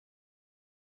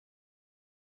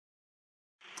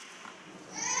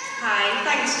Hi,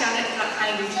 thanks Janet for that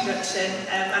kind introduction,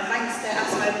 and thanks to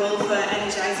Ask My Bull for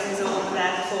energising us all for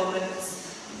their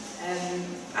performance.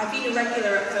 I've been a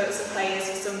regular at Poets and Players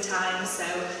for some time, so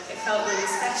it felt really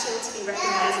special to be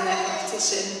recognised in their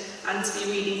competition and to be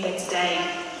reading here today,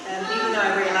 even though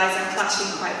I realise I'm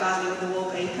clashing quite badly with the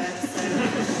wallpaper.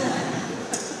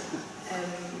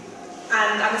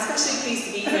 And I'm especially pleased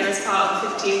to be here as part of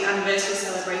the 50th anniversary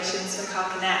celebrations for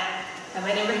Carcanet. And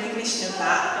in recognition of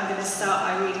that, I'm going to start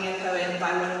by reading a poem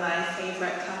by one of my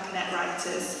favourite Carcanet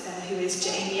writers, who is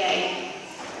Jane Yeh.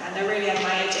 And I really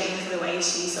admire Jane for the way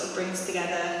she sort of brings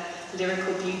together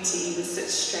lyrical beauty with such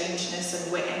strangeness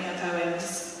and wit in her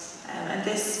poems. And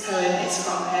this poem is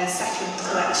from her second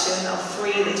collection of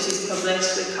 3 that she's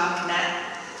published with Carcanet,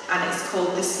 and it's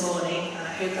called This Morning, and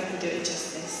I hope I can do it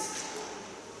justice.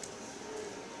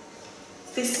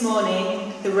 This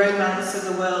morning, the romance of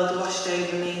the world washed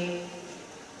over me.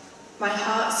 My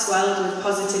heart swelled with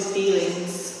positive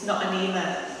feelings, not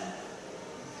anaema.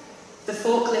 The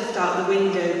forklift out the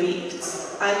window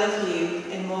beeped, "I love you,"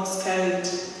 in Morse code.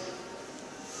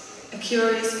 A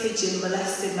curious pigeon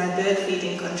molested my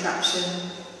bird-feeding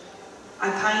contraption. I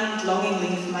pined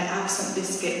longingly for my absent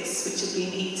biscuits, which had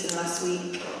been eaten last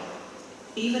week.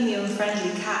 Even the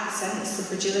unfriendly cat sensed the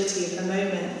fragility of the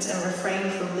moment and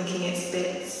refrained from licking its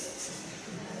bits.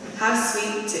 How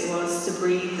sweet it was to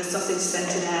breathe the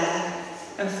sausage-scented air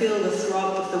and feel the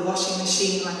throb of the washing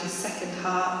machine like a second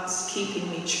heart,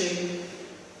 keeping me true.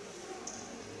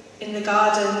 In the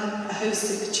garden, a host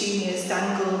of petunias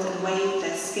dangled and waved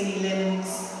their skinny limbs.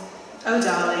 Oh,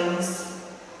 darlings,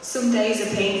 some days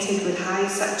are painted with high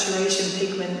saturation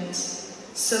pigment,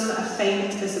 some are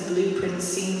faint as a blueprint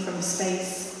seen from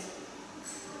space.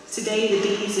 Today the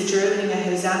bees are droning a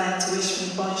hosanna to wish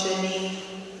me bon journée.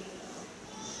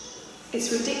 It's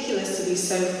ridiculous to be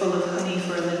so full of honey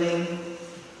for a living.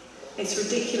 It's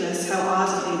ridiculous how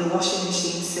ardently the washing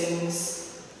machine sings.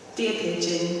 Dear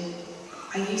pigeon,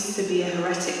 I used to be a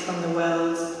heretic from the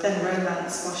world, then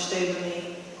romance washed over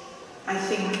me. I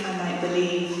think I might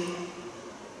believe.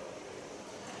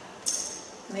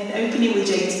 And in opening with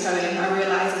Jane's poem, I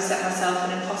realise I've set myself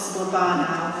an impossible bar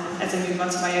now as I move on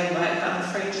to my own work, but I'm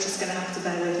afraid you're just going to have to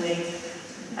bear with me.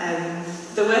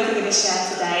 The work I'm going to share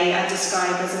today I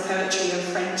describe as a poetry of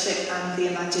friendship and the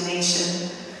imagination.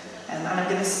 And I'm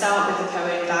going to start with the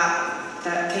poem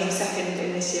that came second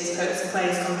in this year's Poets and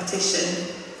Players competition.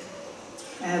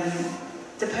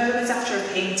 The poem is after a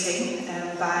painting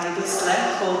by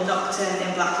Whistler called Nocturne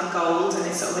in Black and Gold, and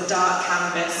it's sort of a dark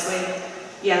canvas with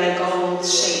yellow gold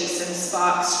shapes and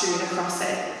sparks strewn across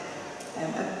it.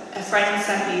 A friend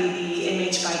sent me the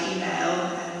image by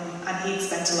email, and he'd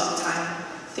spent a lot of time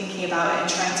thinking about it and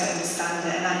trying to understand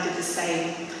it, and I did the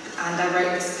same, and I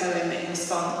wrote this poem in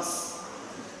response.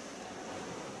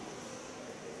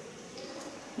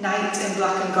 Night in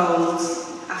Black and Gold,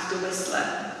 after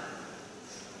Whistler.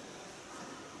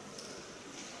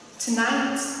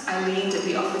 Tonight, I leaned at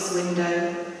the office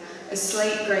window, a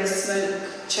slate grey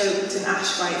smoke choked an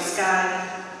ash-white sky,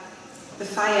 the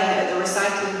fire at the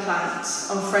recycling plant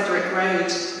on Frederick Road.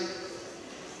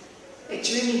 It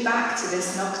drew me back to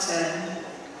this nocturne,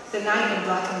 the night in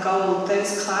black and gold,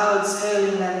 those clouds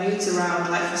hurling their moods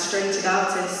around like frustrated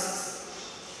artists.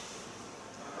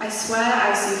 I swear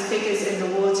I see figures in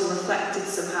the water reflected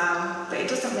somehow, but it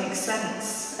doesn't make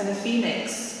sense, and a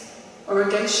phoenix, or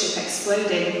a ghost ship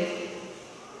exploding.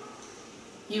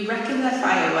 You reckon they're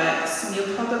fireworks, and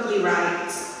you're probably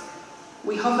right.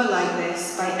 We hover like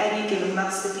this by any given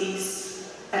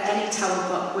masterpiece, at any tower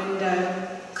block window,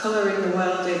 colouring the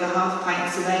world over half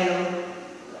pints of ale.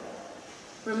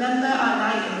 Remember our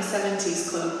night in the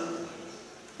 70s club?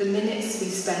 The minutes we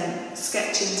spent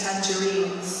sketching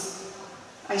tangerines.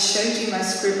 I showed you my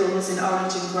scribbles in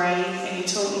orange and grey, and you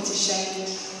taught me to shade.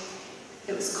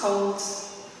 It was cold,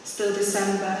 still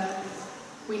December.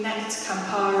 We necked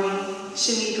Campari,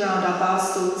 shimmied round our bar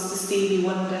stools to Stevie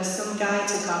Wonder. Some guy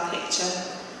took our picture,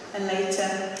 and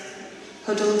later,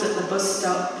 huddled at the bus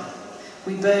stop,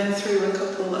 we burned through a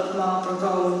couple of Marlboro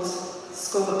Gold,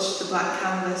 scorched the black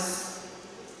canvas.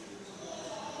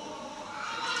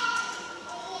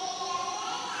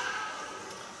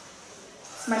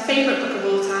 My favourite book of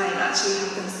all time actually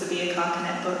happens to be a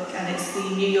Carcanet book, and it's the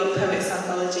New York Poets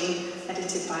Anthology,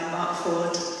 edited by Mark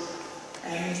Ford.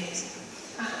 There it is,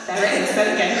 there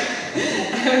we go.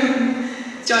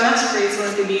 John Ashbery is one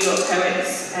of the New York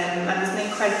poets, and there's an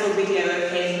incredible video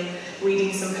of him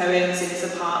reading some poems in his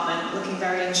apartment, looking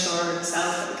very unsure of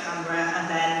himself at the camera, and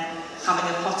then having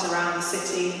a pot around the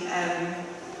city.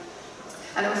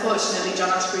 And unfortunately, John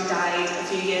Ashbery died a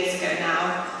few years ago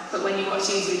now, but when you watch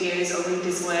these videos or read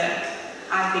his work,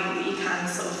 I think that you can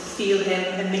sort of feel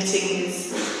him emitting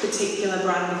his particular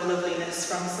brand of loveliness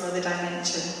from some other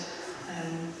dimension.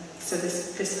 So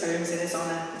this poem's in his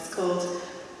honour. It's called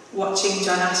Watching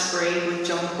John Ashbery with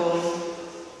John Paul.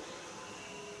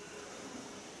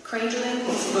 Cradling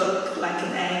his book like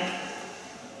an egg,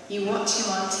 you watch him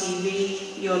on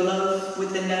TV, your love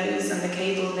with the nose and the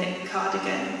cable knit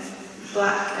cardigan,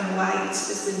 black and white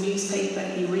as the newspaper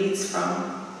he reads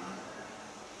from.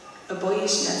 A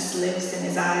boyishness lives in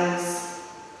his eyes.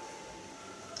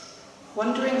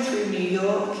 Wandering through New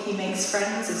York, he makes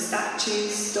friends of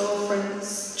statues,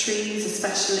 storefronts, trees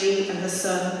especially, and the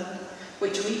sun,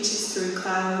 which reaches through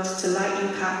clouds to lightly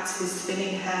pat his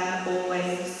thinning hair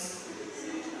always.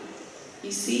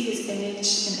 You see his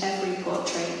image in every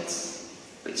portrait,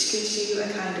 which gives you a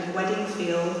kind of wedding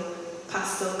feel,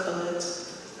 pastel-coloured,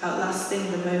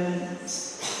 outlasting the moment.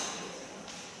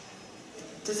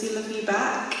 Does he love you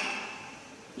back?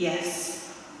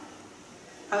 Yes.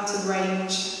 Out of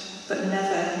range, but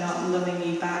never not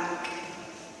loving you back.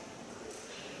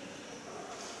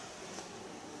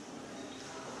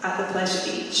 At the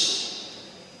Pleasure Beach.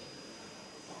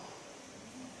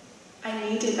 I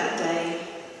needed that day.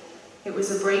 It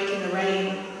was a break in the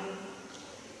rain.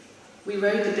 We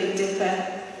rode the Big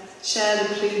Dipper, shared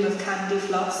a plume of candy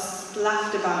floss,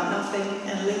 laughed about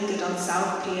nothing, and lingered on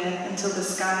South Pier until the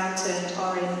sky turned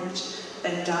orange,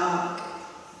 then dark.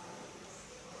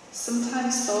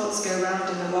 Sometimes thoughts go round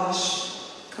in the wash,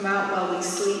 come out while we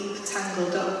sleep,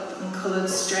 tangled up and coloured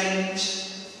strange.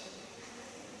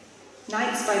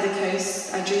 Nights by the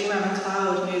coast, I dream I'm a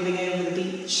cloud moving over the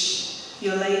beach.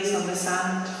 Your lays on the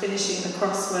sand, finishing the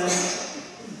crossword.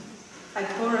 I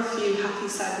pour a few happy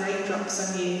sad raindrops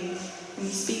on you, and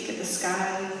you speak at the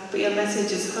sky, but your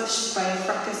message is hushed by a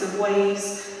fracas of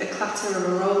waves, the clatter of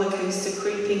a roller coaster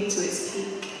creeping to its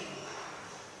peak.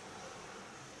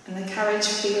 And the carriage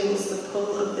feels the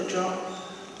pull of the drop,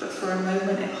 but for a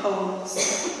moment it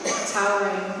holds,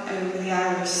 towering over the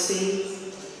Irish Sea,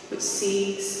 which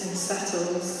seethes and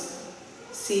settles,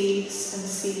 seethes and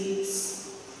seethes.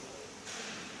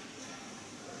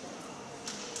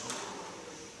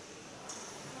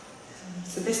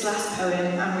 So this last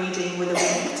poem I'm reading with a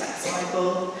wink text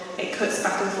Bible. It cuts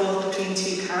back and forth between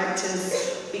two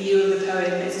characters. The you of the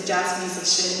poem is a jazz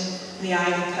musician, and the I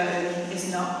of the poem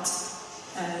is not.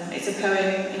 It's a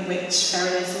poem in which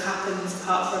very little happens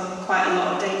apart from quite a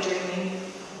lot of daydreaming.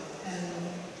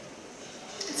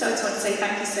 So I just want to say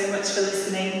thank you so much for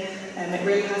listening. It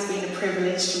really has been a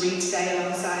privilege to read today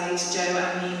alongside Joe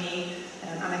and Mimi,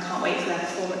 and I can't wait for their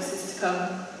performances to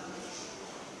come.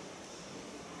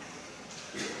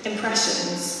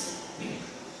 Impressions.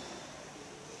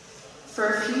 For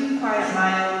a few quiet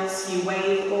miles, you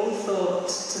wave all thought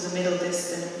to the middle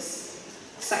distance.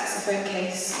 Saxophone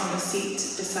case on the seat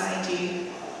beside you,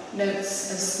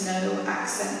 notes of snow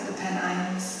accent the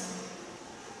Pennines.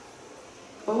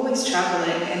 Always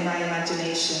travelling in my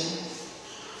imagination.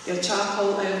 Your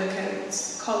charcoal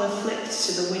overcoat, collar flipped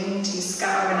to the wind, you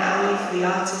scour an alley for the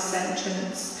artist's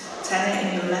entrance, tenor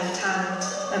in your left hand,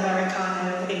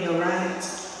 Americano in your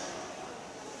right.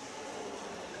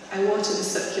 I water the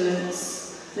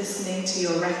succulents, listening to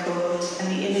your record, and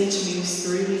the image moves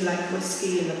through me like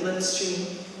whiskey in the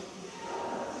bloodstream.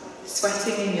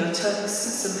 Sweating in your tux,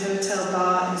 some hotel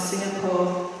bar in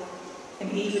Singapore,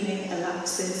 an evening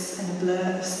elapses and a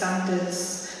blur of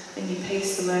standards, then you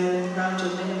pace alone round your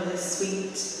minimalist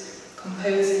suite,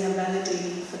 composing a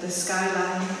melody for the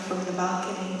skyline from the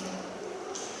balcony.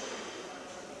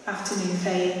 Afternoon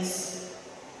fades,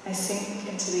 I sink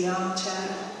into the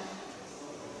armchair.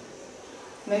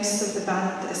 Most of the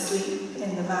band asleep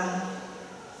in the van.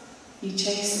 You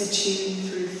chase a tune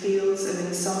through fields of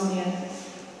insomnia,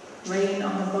 rain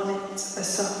on the bonnet, a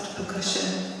soft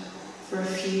percussion for a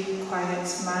few quiet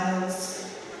miles.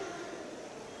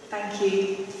 Thank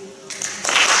you.